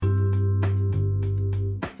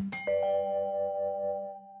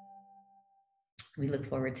We look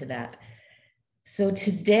forward to that. So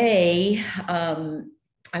today,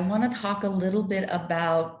 I want to talk a little bit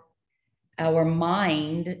about our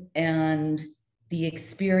mind and the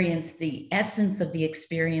experience, the essence of the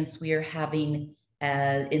experience we are having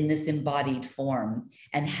in this embodied form,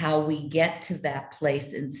 and how we get to that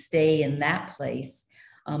place and stay in that place,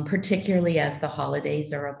 particularly as the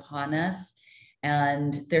holidays are upon us.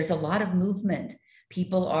 And there's a lot of movement.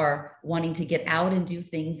 People are wanting to get out and do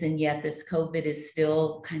things, and yet this COVID is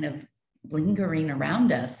still kind of lingering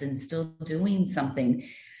around us and still doing something.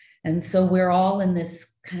 And so we're all in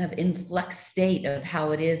this kind of influx state of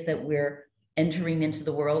how it is that we're entering into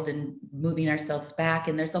the world and moving ourselves back.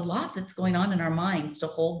 And there's a lot that's going on in our minds to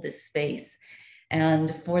hold this space.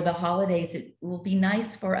 And for the holidays, it will be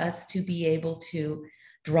nice for us to be able to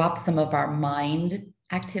drop some of our mind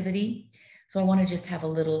activity. So I want to just talk a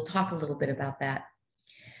little bit about that.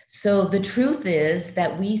 So the truth is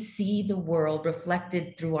that we see the world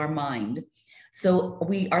reflected through our mind. So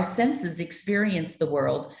our senses experience the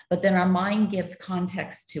world, but then our mind gives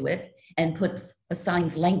context to it and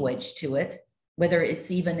assigns language to it, whether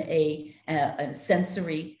it's even a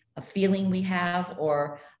sensory, a feeling we have,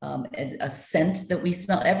 or a scent that we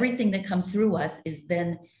smell. Everything that comes through us is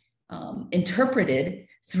then interpreted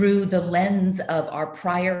through the lens of our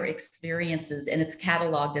prior experiences, and it's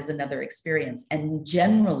cataloged as another experience. And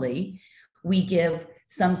generally, we give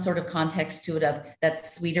some sort of context to it of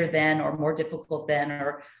that's sweeter than, or more difficult than,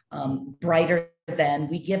 or brighter than.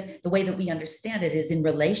 We give, the way that we understand it is in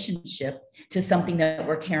relationship to something that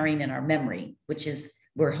we're carrying in our memory, which is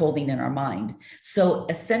we're holding in our mind. So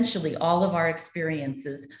essentially, all of our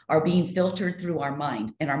experiences are being filtered through our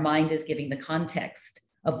mind, and our mind is giving the context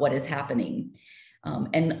of what is happening.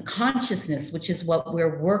 And consciousness, which is what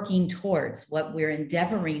we're working towards, what we're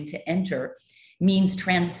endeavoring to enter, means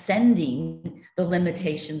transcending the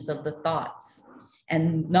limitations of the thoughts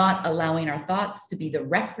and not allowing our thoughts to be the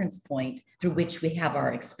reference point through which we have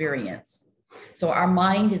our experience. So our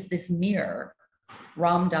mind is this mirror.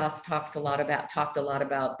 Ram Dass talked a lot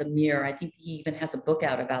about the mirror. I think he even has a book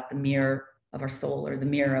out about the mirror of our soul, or the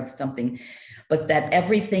mirror of something, but that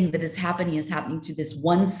everything that is happening through this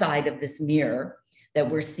one side of this mirror that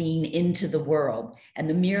we're seeing into the world. And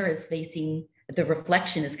the mirror is facing, the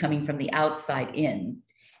reflection is coming from the outside in.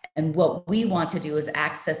 And what we want to do is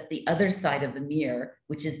access the other side of the mirror,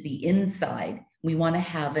 which is the inside. We want to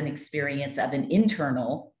have an experience of an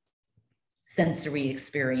internal sensory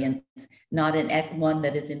experience, not one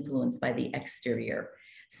that is influenced by the exterior.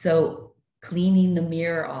 So cleaning the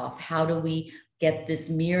mirror off, how do we get this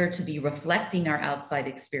mirror to be reflecting our outside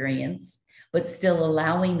experience, but still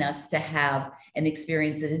allowing us to have an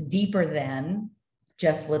experience that is deeper than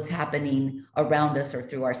just what's happening around us or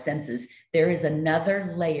through our senses? There is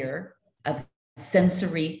another layer of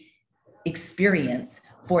sensory experience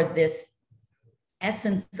for this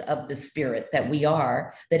essence of the spirit that we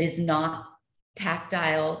are, that is not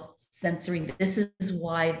tactile, sensory. This is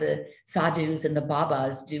why the sadhus and the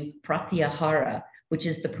babas do pratyahara, which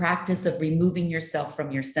is the practice of removing yourself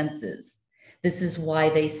from your senses. This is why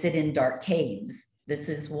they sit in dark caves. This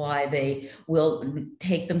is why they will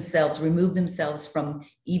remove themselves from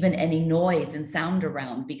even any noise and sound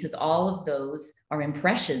around, because all of those are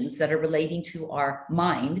impressions that are relating to our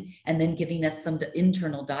mind and then giving us some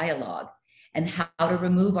internal dialogue, and how to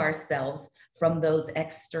remove ourselves from those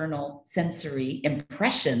external sensory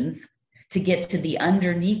impressions to get to the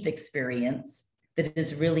underneath experience that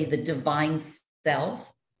is really the divine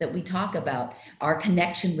self that we talk about. Our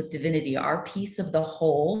connection with divinity, our piece of the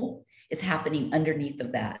whole, is happening underneath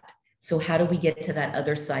of that. So how do we get to that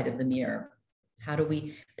other side of the mirror? How do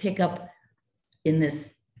we pick up in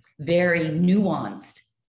this very nuanced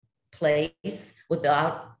place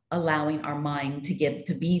without allowing our mind to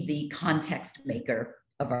be the context maker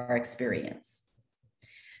of our experience?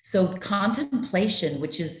 So contemplation,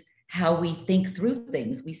 which is how we think through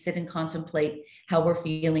things, we sit and contemplate how we're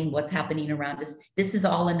feeling, what's happening around us. This is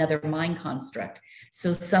all another mind construct.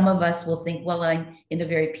 So some of us will think, well, I'm in a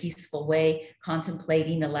very peaceful way,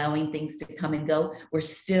 contemplating, allowing things to come and go. We're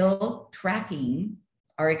still tracking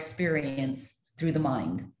our experience through the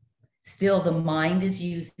mind. Still, the mind is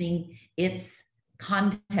using its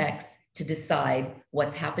context to decide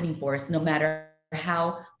what's happening for us, no matter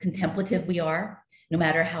how contemplative we are, no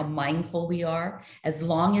matter how mindful we are, as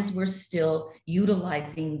long as we're still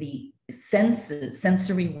utilizing the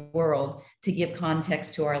sensory world to give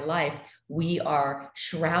context to our life, we are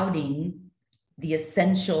shrouding the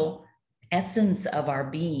essential essence of our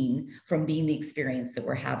being from being the experience that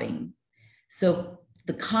we're having. So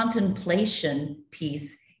the contemplation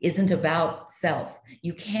piece isn't about self.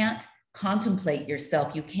 You can't contemplate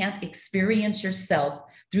yourself. You can't experience yourself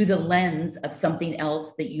through the lens of something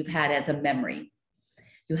else that you've had as a memory.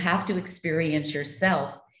 You have to experience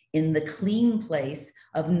yourself in the clean place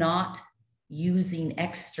of not using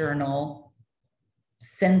external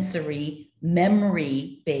sensory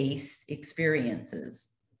memory-based experiences.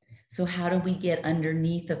 So how do we get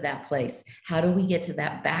underneath of that place? How do we get to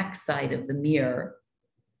that backside of the mirror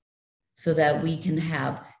so that we can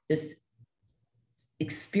have this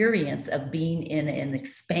experience of being in an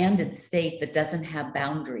expanded state that doesn't have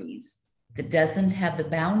boundaries, that doesn't have the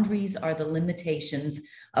boundaries or the limitations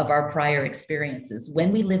of our prior experiences.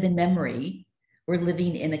 When we live in memory, we're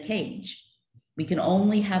living in a cage. We can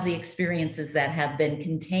only have the experiences that have been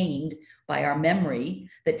contained by our memory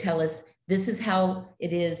that tell us this is how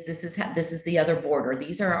it is, this is the other border.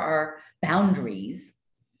 These are our boundaries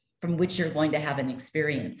from which you're going to have an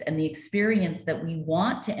experience. And the experience that we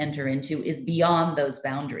want to enter into is beyond those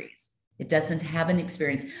boundaries. It doesn't have an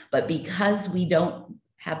experience, but because we don't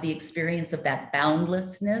have the experience of that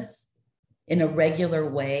boundlessness in a regular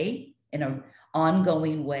way, in an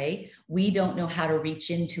ongoing way, we don't know how to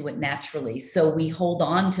reach into it naturally. So we hold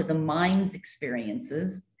on to the mind's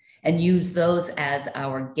experiences and use those as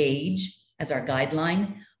our gauge, as our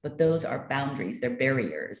guideline, but those are boundaries, they're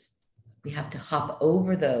barriers. We have to hop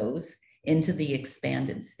over those into the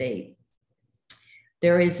expanded state.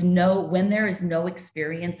 When there is no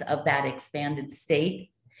experience of that expanded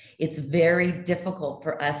state, it's very difficult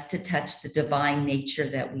for us to touch the divine nature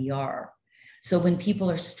that we are. So when people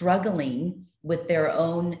are struggling with their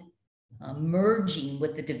own merging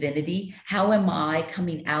with the divinity, how am I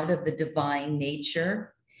coming out of the divine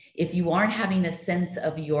nature? If you aren't having a sense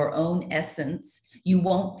of your own essence, you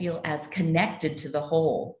won't feel as connected to the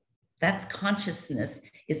whole. That's consciousness,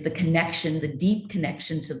 is the connection, the deep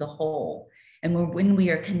connection to the whole. And when we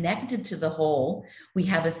are connected to the whole, we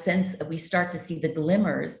have a sense of, we start to see the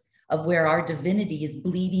glimmers of where our divinity is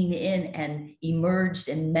bleeding in and emerged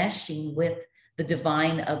and meshing with the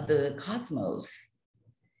divine of the cosmos.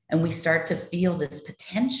 And we start to feel this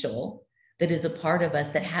potential that is a part of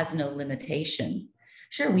us that has no limitation.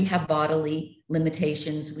 Sure, we have bodily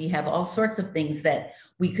limitations. We have all sorts of things that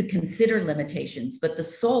we could consider limitations, but the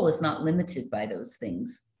soul is not limited by those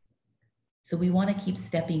things. So we want to keep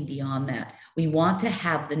stepping beyond that. We want to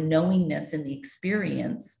have the knowingness and the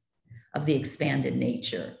experience of the expanded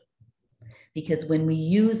nature. Because when we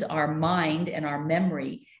use our mind and our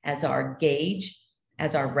memory as our gauge,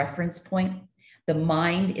 as our reference point, the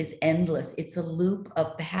mind is endless. It's a loop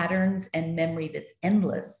of patterns and memory that's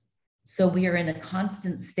endless. So we are in a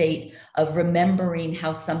constant state of remembering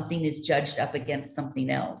how something is judged up against something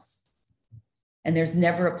else. And there's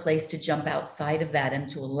never a place to jump outside of that and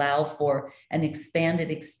to allow for an expanded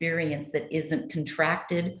experience that isn't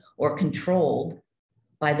contracted or controlled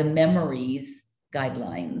by the memory's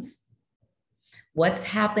guidelines. What's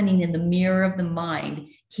happening in the mirror of the mind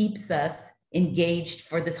keeps us engaged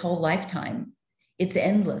for this whole lifetime. It's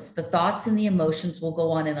endless. The thoughts and the emotions will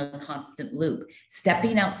go on in a constant loop.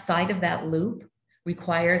 Stepping outside of that loop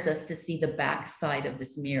requires us to see the back side of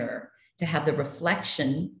this mirror, to have the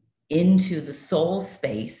reflection into the soul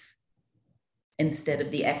space instead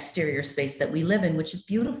of the exterior space that we live in, which is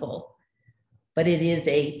beautiful. But it is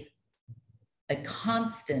a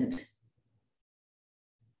constant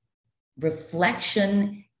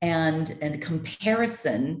reflection and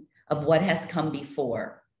comparison of what has come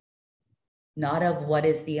before, not of what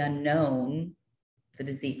is the unknown, that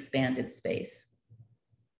is the expanded space.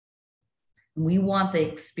 We want the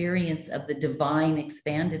experience of the divine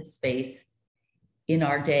expanded space in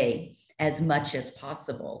our day as much as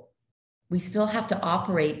possible. We still have to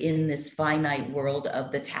operate in this finite world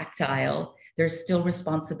of the tactile. There's still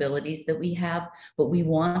responsibilities that we have, but we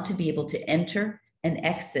want to be able to enter and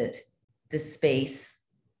exit the space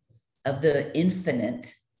of the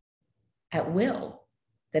infinite at will,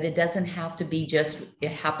 that it doesn't have to be just,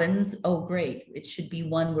 it happens, oh great. It should be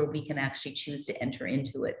one where we can actually choose to enter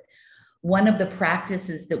into it. One of the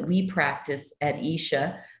practices that we practice at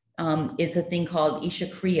Isha is a thing called Isha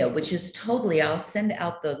Kriya, which is totally, I'll send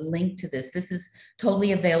out the link to this. This is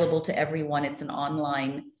totally available to everyone. It's an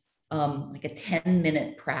online, like a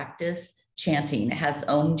 10-minute practice chanting. It has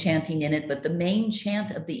own chanting in it, but the main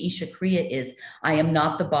chant of the Isha Kriya is, I am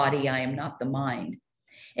not the body, I am not the mind.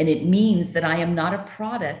 And it means that I am not a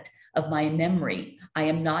product of my memory. I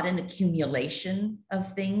am not an accumulation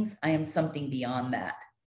of things. I am something beyond that.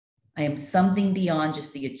 I am something beyond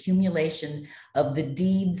just the accumulation of the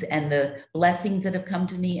deeds and the blessings that have come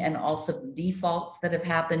to me, and also the defaults that have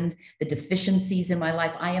happened, the deficiencies in my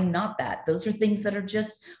life. I am not that. Those are things that are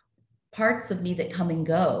just parts of me that come and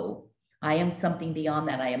go. I am something beyond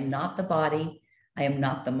that. I am not the body. I am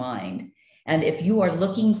not the mind. And if you are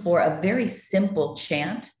looking for a very simple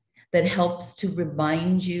chant that helps to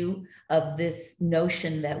remind you of this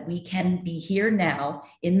notion that we can be here now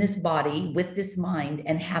in this body with this mind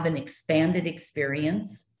and have an expanded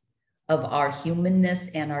experience of our humanness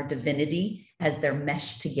and our divinity as they're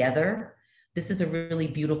meshed together, this is a really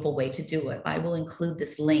beautiful way to do it. I will include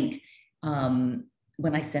this link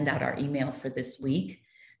when I send out our email for this week,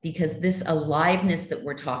 because this aliveness that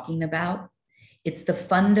we're talking about, it's the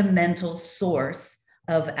fundamental source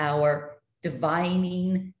of our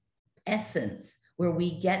divining essence, where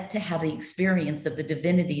we get to have the experience of the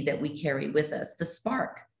divinity that we carry with us, the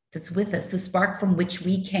spark that's with us, the spark from which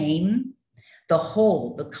we came, the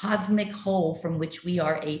whole, the cosmic whole from which we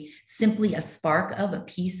are simply a spark of, a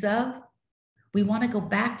piece of. We want to go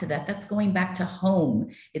back to that. That's going back to home.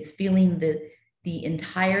 It's feeling the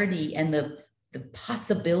entirety and the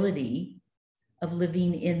possibility of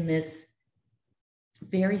living in this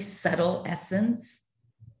very subtle essence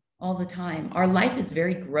all the time. Our life is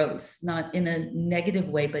very gross, not in a negative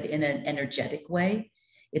way, but in an energetic way.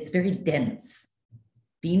 It's very dense.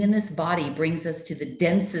 Being in this body brings us to the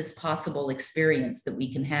densest possible experience that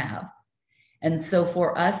we can have. And so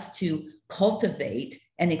for us to cultivate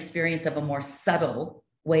an experience of a more subtle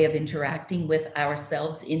way of interacting with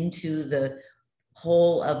ourselves into the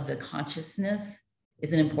whole of the consciousness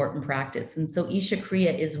is an important practice. And so Isha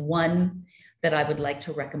Kriya is one that I would like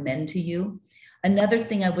to recommend to you. Another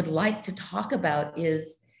thing I would like to talk about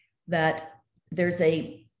is that there's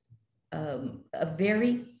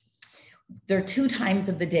there are 2 times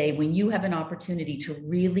of the day when you have an opportunity to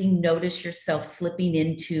really notice yourself slipping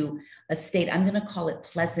into a state, I'm going to call it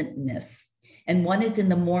pleasantness. And one is in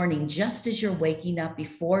the morning, just as you're waking up,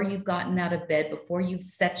 before you've gotten out of bed, before you've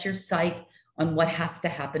set your sight on what has to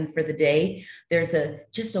happen for the day. There's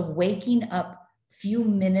just a waking up few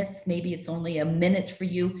minutes, maybe it's only a minute for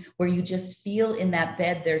you, where you just feel in that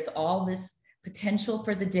bed, there's all this potential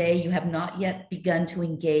for the day. You have not yet begun to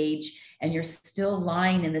engage, and you're still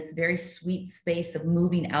lying in this very sweet space of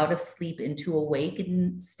moving out of sleep into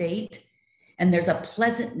awakened state. And there's a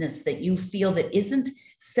pleasantness that you feel that isn't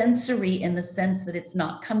sensory in the sense that it's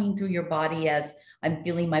not coming through your body as I'm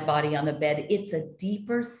feeling my body on the bed. It's a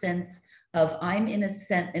deeper sense of I'm in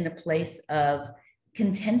a place of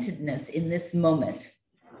contentedness in this moment.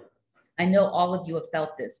 I know all of you have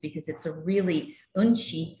felt this because it's a really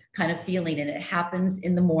unchi kind of feeling, and it happens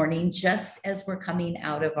in the morning just as we're coming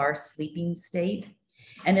out of our sleeping state.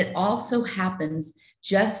 And it also happens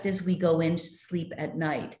just as we go into sleep at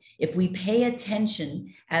night. If we pay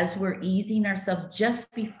attention as we're easing ourselves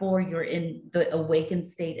just before you're in the awakened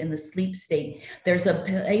state and the sleep state, there's a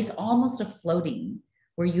place, almost a floating,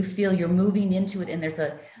 where you feel you're moving into it, and there's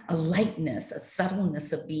a lightness, a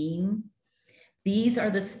subtleness of being. This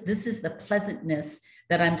is the pleasantness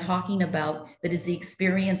that I'm talking about, that is the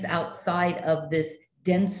experience outside of this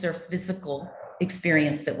denser physical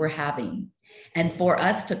experience that we're having. And for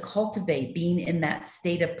us to cultivate being in that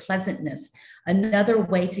state of pleasantness, another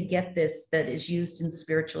way to get this that is used in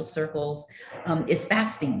spiritual circles is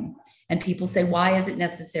fasting. And people say, why is it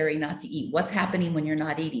necessary not to eat? What's happening when you're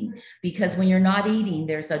not eating? Because when you're not eating,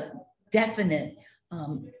 there's a definite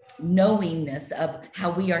knowingness of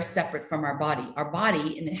how we are separate from our body. Our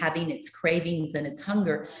body, and having its cravings and its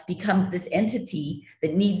hunger, becomes this entity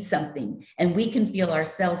that needs something. And we can feel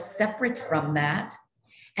ourselves separate from that.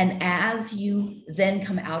 And as you then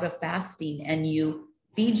come out of fasting and you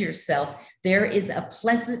feed yourself, there is a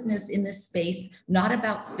pleasantness in this space, not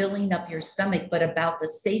about filling up your stomach, but about the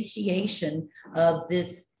satiation of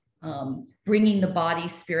this bringing the body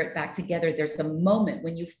spirit back together. There's a moment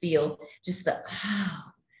when you feel just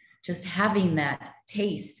just having that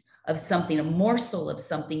taste of something, a morsel of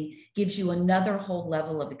something, gives you another whole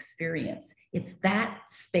level of experience. It's that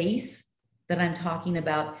space that I'm talking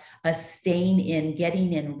about, staying in,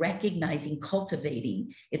 getting in, recognizing,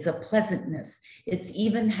 cultivating. It's a pleasantness. It's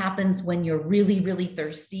even happens when you're really, really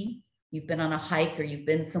thirsty. You've been on a hike or you've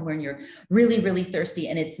been somewhere and you're really, really thirsty,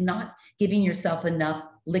 and it's not giving yourself enough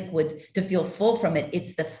liquid to feel full from it.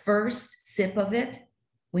 It's the first sip of it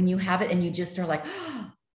when you have it and you just are like,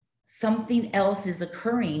 something else is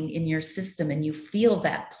occurring in your system, and you feel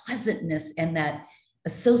that pleasantness and that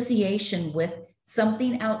association with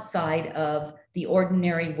something outside of the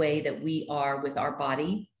ordinary way that we are with our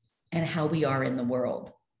body and how we are in the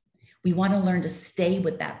world. We want to learn to stay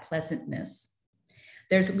with that pleasantness.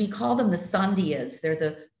 We call them the sandhyas. They're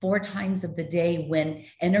the 4 times of the day when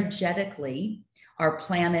energetically our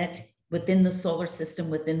planet within the solar system,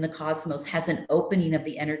 within the cosmos, has an opening of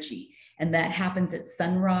the energy. And that happens at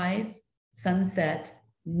sunrise, sunset,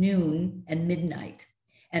 noon, and midnight.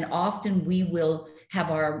 And often we will have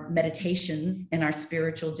our meditations and our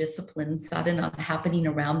spiritual disciplines sadhana happening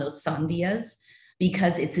around those sandhyas,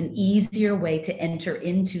 because it's an easier way to enter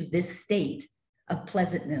into this state of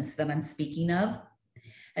pleasantness that I'm speaking of.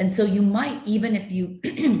 And so you might, even if you,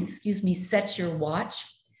 excuse me, set your watch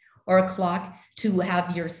or a clock to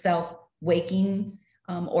have yourself waking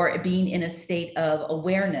or being in a state of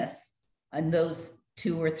awareness on those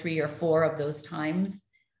 2 or 3 or 4 of those times,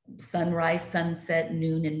 sunrise, sunset,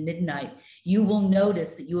 noon, and midnight, you will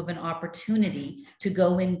notice that you have an opportunity to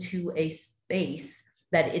go into a space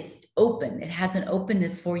that it's open. It has an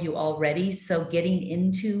openness for you already. So getting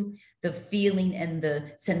into the feeling and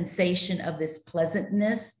the sensation of this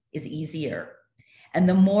pleasantness is easier. And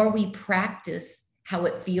the more we practice how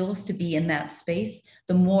it feels to be in that space,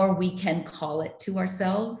 the more we can call it to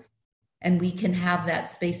ourselves, and we can have that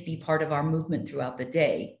space be part of our movement throughout the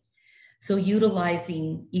day. So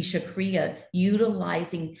utilizing Isha Kriya,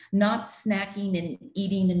 utilizing not snacking and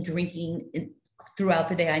eating and drinking throughout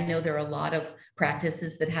the day. I know there are a lot of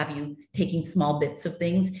practices that have you taking small bits of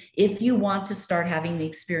things. If you want to start having the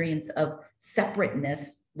experience of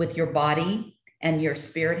separateness with your body and your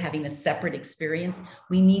spirit having a separate experience,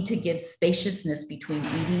 we need to give spaciousness between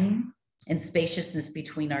eating and spaciousness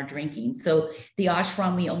between our drinking. So the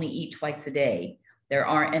ashram, we only eat twice a day.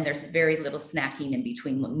 There's very little snacking in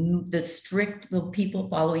between. The people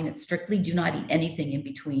following it strictly do not eat anything in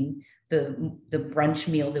between the brunch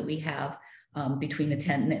meal that we have between the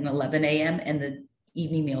 10 and 11 a.m. and the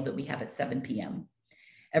evening meal that we have at 7 p.m.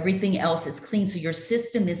 Everything else is clean. So your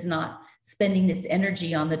system is not spending its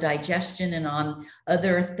energy on the digestion and on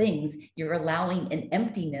other things. You're allowing an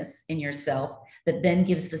emptiness in yourself that then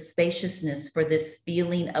gives the spaciousness for this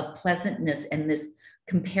feeling of pleasantness and this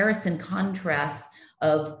comparison contrast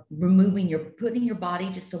of putting your body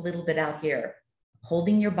just a little bit out here,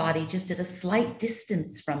 holding your body just at a slight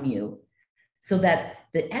distance from you, so that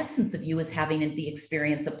the essence of you is having the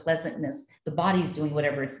experience of pleasantness. The body's doing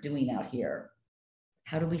whatever it's doing out here.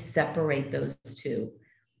 How do we separate those two?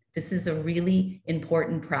 This is a really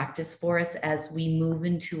important practice for us as we move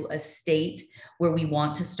into a state where we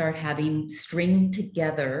want to start having string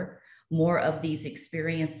together more of these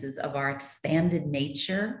experiences of our expanded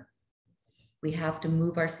nature. We have to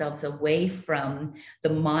move ourselves away from the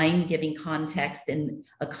mind giving context and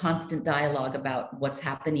a constant dialogue about what's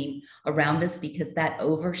happening around us, because that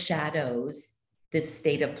overshadows this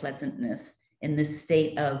state of pleasantness and this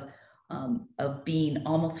state of being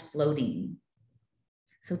almost floating.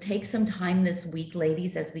 So take some time this week,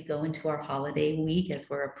 ladies, as we go into our holiday week, as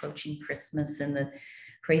we're approaching Christmas and the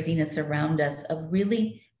craziness around us, of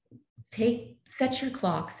really set your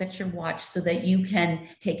clock, set your watch so that you can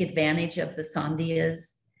take advantage of the sandhyas.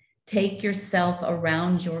 Take yourself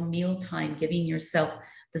around your mealtime, giving yourself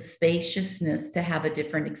the spaciousness to have a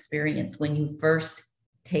different experience when you first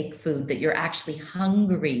take food, that you're actually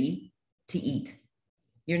hungry to eat.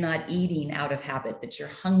 You're not eating out of habit, that you're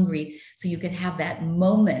hungry, so you can have that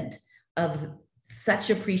moment of such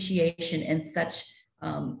appreciation and such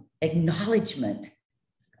acknowledgement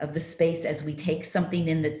of the space as we take something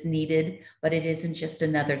in that's needed, but it isn't just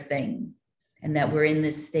another thing. And that we're in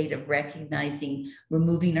this state of recognizing,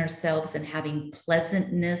 removing ourselves and having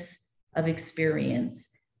pleasantness of experience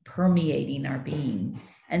permeating our being,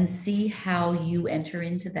 and see how you enter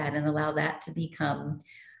into that and allow that to become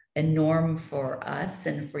a norm for us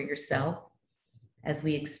and for yourself as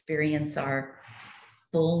we experience our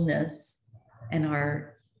fullness and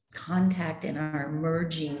our contact and our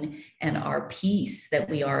merging and our peace that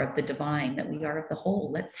we are of the divine, that we are of the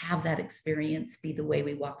whole. Let's have that experience be the way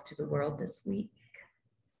we walk through the world this week.